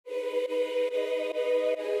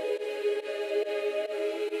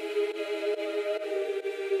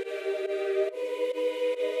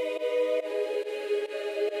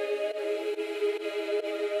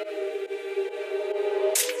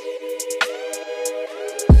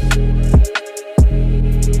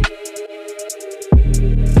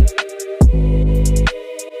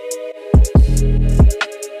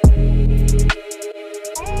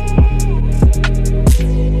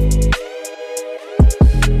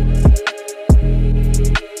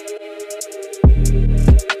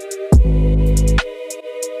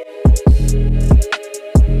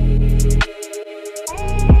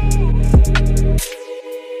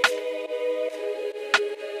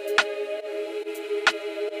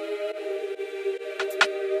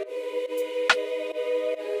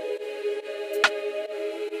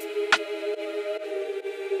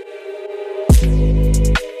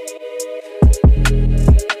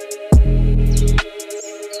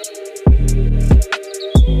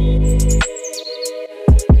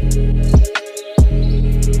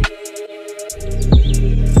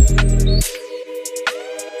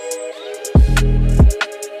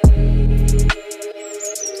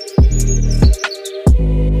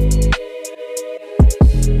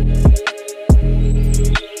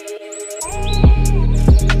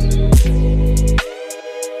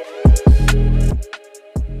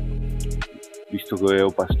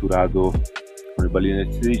patturato con le palline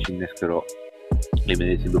del 16, innescherò le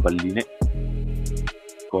medesime palline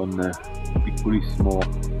con un piccolissimo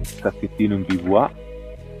sacchettino in PVA,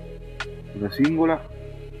 una singola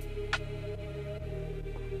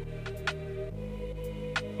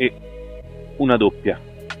e una doppia,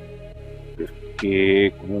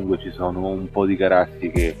 perché comunque ci sono un po' di carassi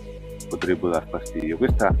che potrebbero dar fastidio.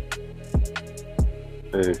 Questa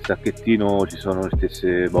sacchettino ci sono le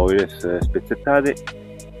stesse boiles spezzettate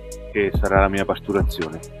e sarà la mia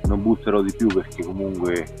pasturazione. Non butterò di più perché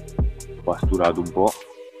comunque ho pasturato un po'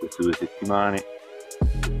 queste 2 settimane,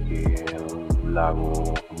 che è un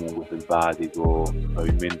lago comunque selvatico,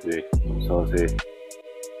 probabilmente non so se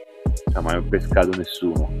ci ha mai pescato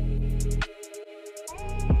nessuno.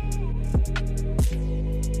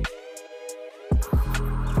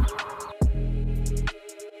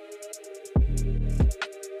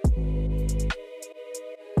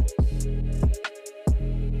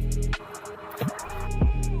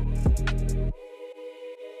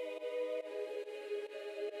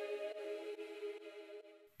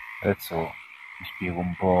 Adesso vi spiego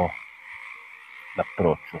un po'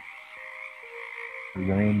 l'approccio.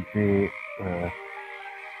 Praticamente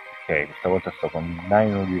ok, questa volta sto con un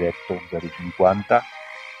nylon diretto 0,50,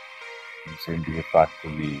 un semplice fatto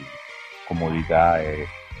di comodità e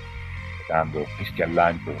tanto fischi al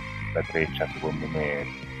lancio la treccia secondo me è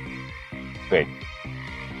peggio,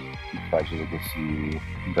 più facile che si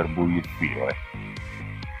ingarbugli il filo.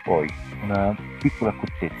 Poi una piccola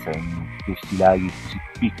accortezza in questi laghi così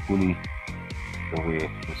piccoli dove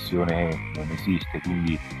pressione non esiste,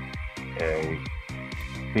 quindi il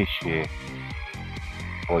pesce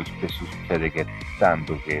poi spesso succede che è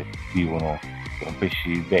tanto che sono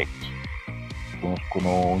pesci vecchi, conoscono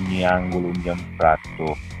ogni angolo, ogni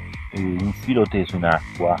anfratto, e un filo teso in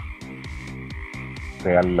acqua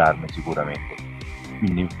crea allarme sicuramente,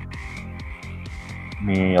 quindi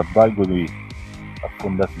mi avvalgo di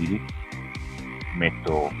affondafili,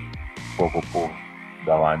 metto poco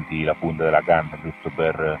davanti la punta della canna giusto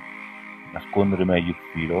per nascondere meglio il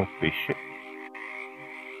filo, il pesce.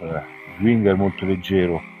 Swinger molto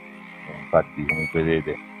leggero, infatti come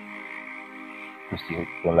vedete questi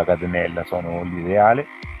con la catenella sono l'ideale.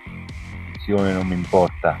 Sessione non mi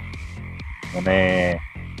importa, non è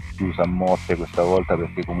chiusa a morte questa volta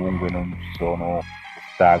perché comunque non ci sono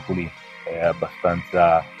ostacoli, è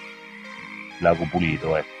abbastanza lago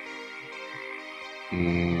pulito,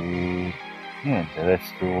 E niente,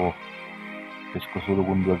 adesso pesco solo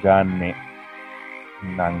con 2 canne,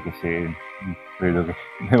 anche se credo che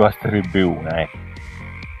ne basterebbe una,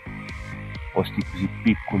 Posti così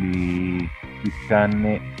piccoli, più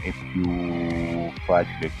canne e più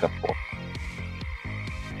facile il cappotto.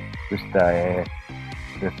 Questa è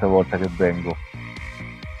la terza volta che vengo.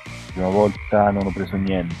 La prima volta non ho preso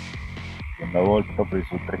niente, la seconda volta ho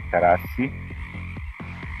preso 3 carassi,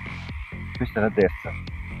 questa è la terza.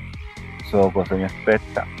 So cosa mi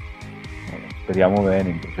aspetta, speriamo bene,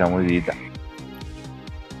 incrociamo le dita.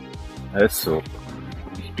 Adesso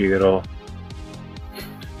vi spiegherò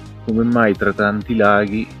come mai tra tanti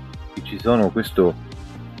laghi che ci sono questo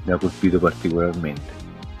mi ha colpito particolarmente.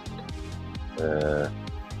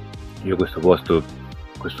 Io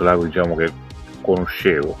questo lago diciamo che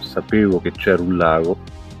conoscevo, sapevo che c'era un lago,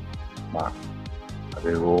 ma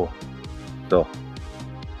avevo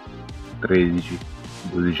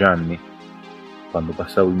 13-12 anni quando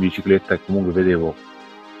passavo in bicicletta e comunque vedevo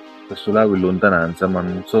questo lago in lontananza, ma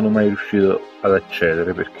non sono mai riuscito ad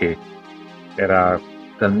accedere perché era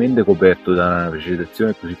talmente coperto da una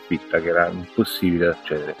vegetazione così fitta che era impossibile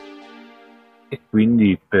accedere, e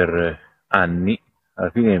quindi per anni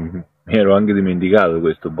alla fine mi ero anche dimenticato di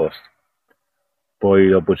questo posto. Poi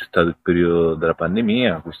dopo c'è stato il periodo della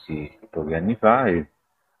pandemia, questi pochi anni fa, e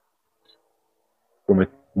come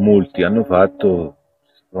molti hanno fatto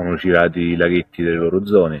sono girati i laghetti delle loro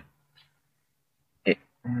zone e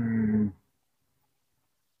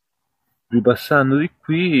ripassando di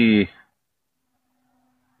qui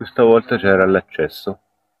questa volta c'era l'accesso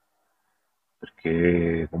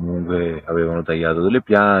perché comunque avevano tagliato delle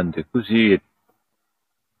piante e così,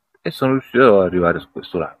 e sono riuscito ad arrivare su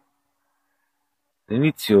questo lago.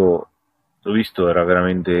 All'inizio l'ho visto, era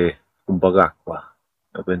veramente un po' d'acqua,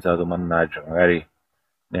 ho pensato mannaggia, magari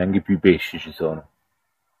neanche più i pesci ci sono.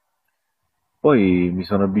 Poi mi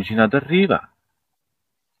sono avvicinato a riva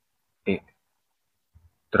e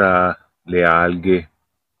tra le alghe,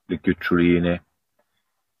 le chioccioline,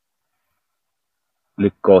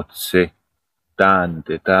 le cozze,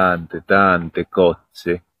 tante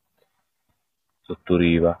cozze sotto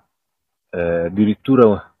riva,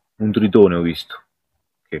 addirittura un tritone ho visto,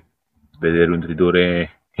 che vedere un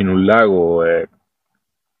tritone in un lago è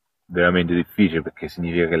veramente difficile, perché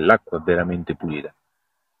significa che l'acqua è veramente pulita.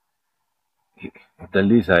 E da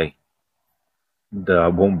lì, sai, da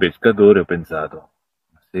buon pescatore ho pensato,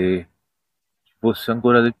 se ci fosse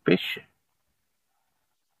ancora del pesce,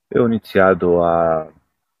 e ho iniziato a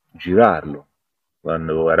girarlo.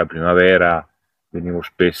 Quando era primavera venivo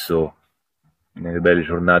spesso nelle belle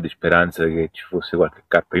giornate in speranza che ci fosse qualche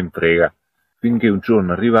carpa in frega, finché un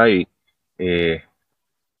giorno arrivai e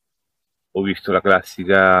ho visto la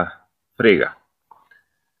classica frega.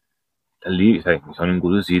 Da lì, sai, mi sono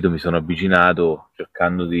incuriosito, mi sono avvicinato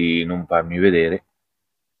cercando di non farmi vedere,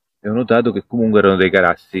 e ho notato che comunque erano dei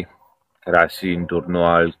carassi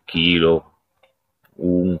intorno al chilo,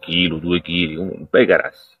 1 chilo, 2 chili, bei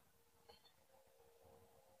carassi.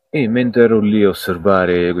 E mentre ero lì a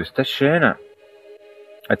osservare questa scena,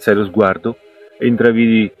 alzai lo sguardo e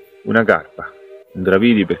intravidi una carpa.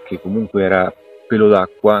 Intravidi perché comunque era pelo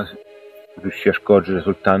d'acqua, riuscii a scorgere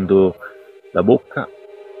soltanto la bocca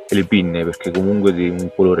e le pinne, perché comunque di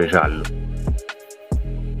un colore giallo.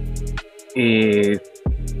 E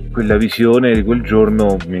quella visione di quel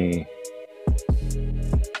giorno mi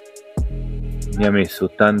ha messo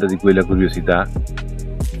tanta di quella curiosità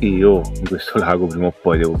che io in questo lago prima o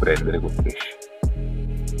poi devo prendere col pesce.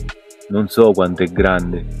 Non so quanto è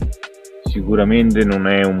grande, sicuramente non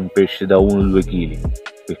è un pesce da 1-2 kg,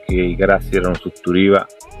 perché i carassi erano sotto riva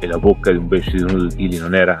e la bocca di un pesce di 1-2 kg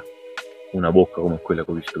non era una bocca come quella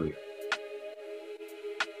che ho visto io.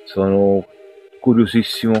 Sono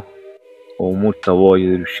curiosissimo, ho molta voglia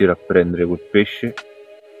di riuscire a prendere quel pesce,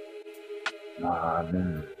 ma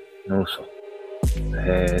non lo so.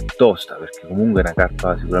 È tosta, perché comunque è una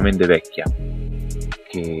carpa sicuramente vecchia,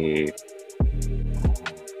 che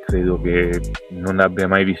credo che non abbia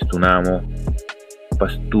mai visto un amo,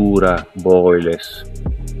 pastura, boiles,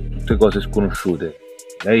 tutte cose sconosciute.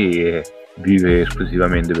 Lei vive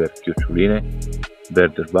esclusivamente per chioccioline,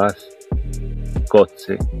 bird bass,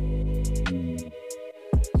 cozze,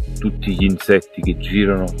 tutti gli insetti che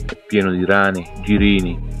girano, è pieno di rane,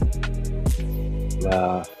 girini.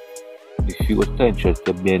 La difficoltà in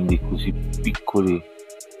certi ambienti così piccoli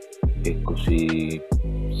e così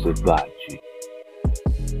selvaggi,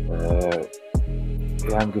 e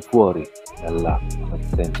anche fuori dall'acqua, nel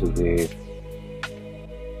senso che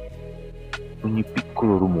ogni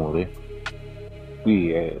piccolo rumore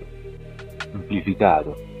qui è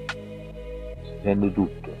amplificato, si sente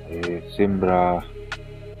tutto e sembra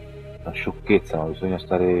una sciocchezza, ma bisogna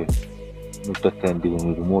stare molto attenti con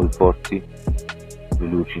i rumori forti, le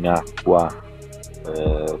luci in acqua,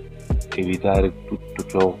 evitare tutto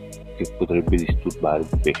ciò che potrebbe disturbare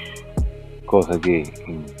il pesce, cosa che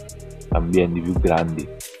in ambienti più grandi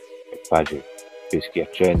è facile, peschi a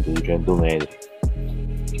 100-200 metri,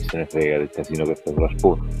 chi se ne frega del casino che fai con la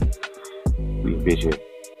sponda. Qui invece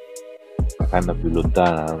la canna più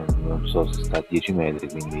lontana non so se sta a 10 metri,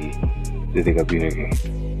 quindi potete capire che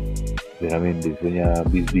veramente bisogna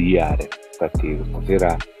bisbigliare. Infatti questa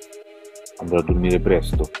sera andrò a dormire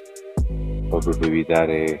presto, proprio per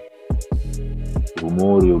evitare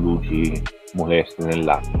rumori o luci moleste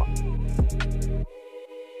nell'acqua.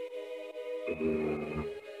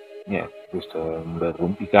 E niente, questo è un bel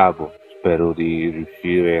rompicapo, spero di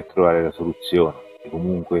riuscire a trovare la soluzione, e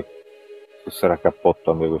comunque se sarà cappotto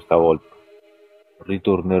anche questa volta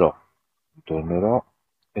ritornerò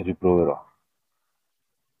e riproverò.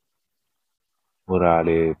 Ora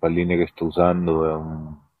le palline che sto usando è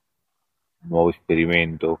un nuovo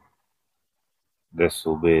esperimento,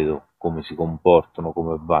 adesso vedo come si comportano,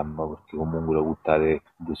 come vanno, perché comunque le ho buttate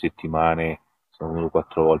 2 settimane, sono venuto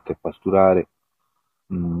 4 volte a pasturare,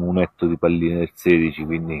 un etto di palline del 16,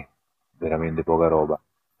 quindi veramente poca roba,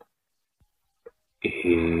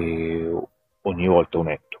 e ogni volta un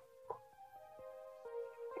etto.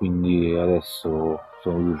 Quindi adesso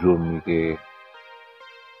sono 2 giorni che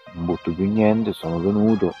non butto più niente, sono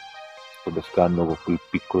venuto, sto pescando con quel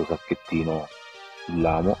piccolo sacchettino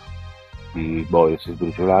sull'amo di boiles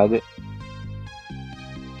sbriciolate,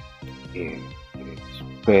 e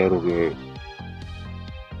spero che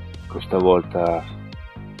questa volta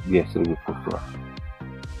di essere più fortunato.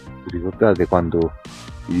 Vi ricordate quando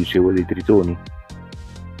vi dicevo dei tritoni?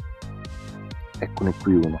 Eccone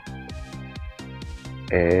qui uno.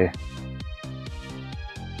 È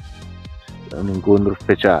un incontro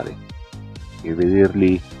speciale, e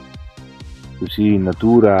vederli così in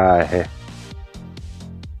natura è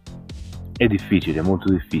difficile,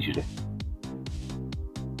 molto difficile.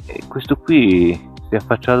 E questo qui si è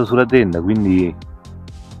affacciato sulla tenda, quindi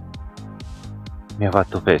mi ha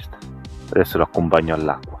fatto festa. Adesso lo accompagno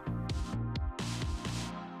all'acqua.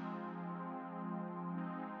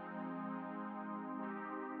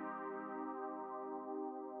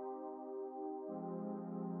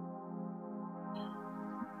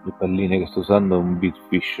 Le palline che sto usando è un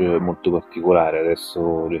bitfish molto particolare,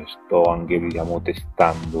 adesso le sto anche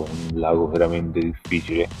testando in un lago veramente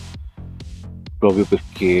difficile, proprio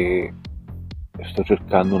perché sto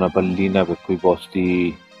cercando una pallina per quei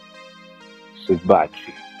posti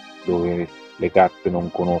selvaggi dove le carpe non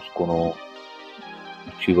conoscono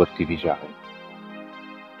il cibo artificiale,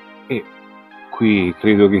 e qui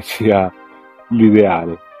credo che sia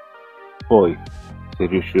l'ideale. Poi se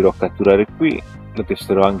riuscirò a catturare qui la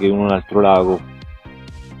testerò anche in un altro lago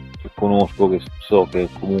che conosco, che so che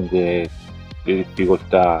comunque le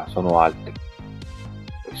difficoltà sono alte,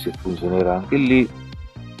 e se funzionerà anche lì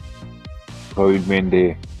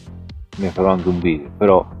probabilmente ne farò anche un video,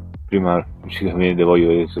 però prima logicamente voglio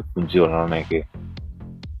vedere se funziona, non è che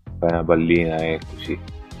fai una pallina e così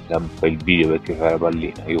fai il video perché fai la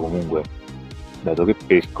pallina. Io comunque, dato che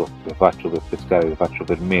pesco, le faccio per pescare, le faccio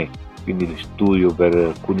per me, quindi le studio per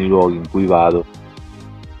alcuni luoghi in cui vado.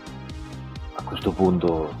 A questo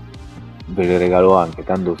punto ve le regalo anche,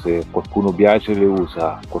 tanto se qualcuno piace le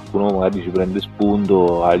usa, qualcuno magari ci prende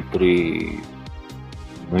spunto, altri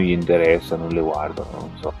non gli interessa, non le guardano,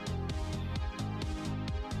 non so.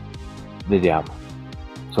 Vediamo.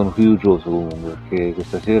 Sono fiducioso comunque, perché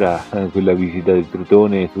questa sera quella visita del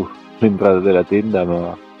tritone sull'entrata della tenda mi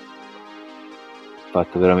ha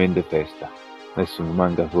fatto veramente festa. Adesso mi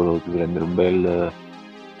manca solo di prendere una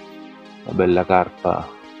bella carpa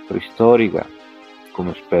preistorica,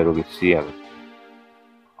 come spero che sia, perché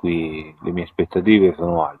qui le mie aspettative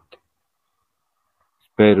sono alte.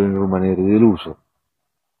 Spero di non rimanere deluso,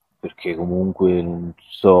 perché comunque non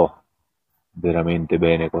so veramente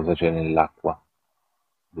bene cosa c'è nell'acqua.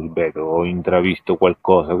 Ripeto, ho intravisto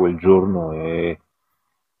qualcosa quel giorno e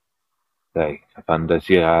dai, la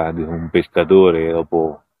fantasia di un pescatore,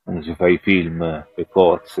 dopo uno si fa i film, le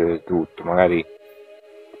cozze e tutto, magari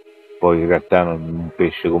poi in realtà non un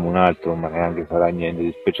pesce come un altro, ma neanche sarà niente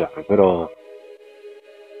di speciale, però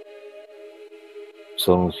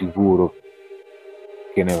sono sicuro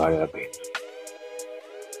che ne vale la pena.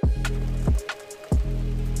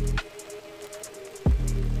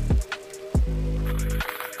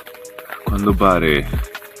 Quando pare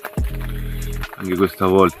anche questa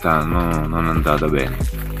volta non è andata bene.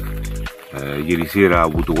 Ieri sera ho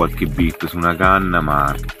avuto qualche bip su una canna,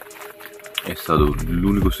 ma è stato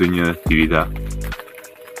l'unico segno di attività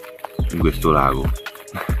in questo lago.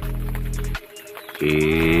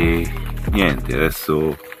 E niente,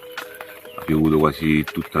 adesso ha piovuto quasi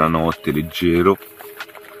tutta la notte, leggero,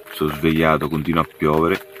 sono svegliato, continua a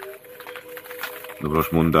piovere, dovrò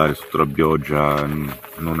smontare sotto la pioggia,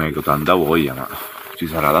 non è che ho tanta voglia, ma ci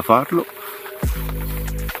sarà da farlo.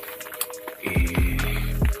 E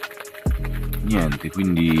niente,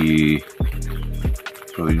 quindi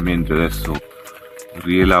probabilmente adesso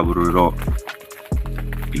rielaborerò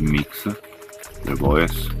il mix del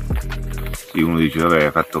boes. Sì, uno dice vabbè,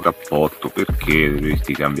 hai fatto cappotto, perché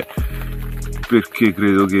dovresti cambiare? Perché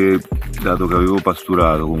credo che, dato che avevo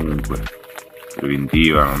pasturato comunque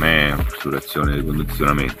preventiva, non è una pasturazione di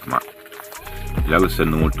condizionamento, ma il lago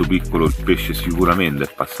essendo molto piccolo il pesce sicuramente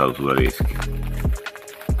è passato sulla resca,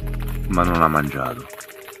 ma non ha mangiato,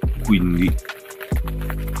 quindi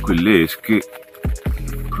quelle esche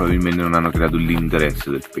probabilmente non hanno creato l'interesse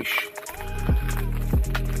del pesce.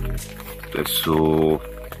 Adesso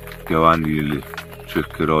più avanti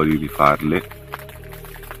cercherò di rifarle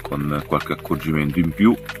con qualche accorgimento in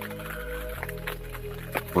più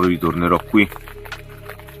e poi ritornerò qui,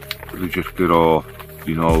 ricercherò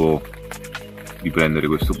di nuovo di prendere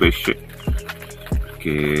questo pesce, perché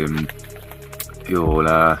il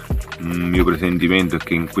mio presentimento è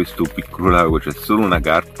che in questo piccolo lago c'è solo una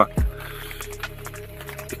carpa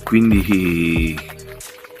e quindi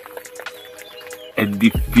è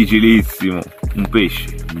difficilissimo un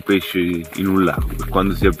pesce in un lago, per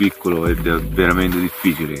quanto sia piccolo è veramente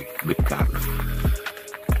difficile beccarlo.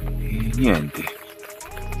 E niente,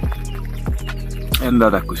 è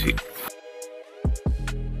andata così.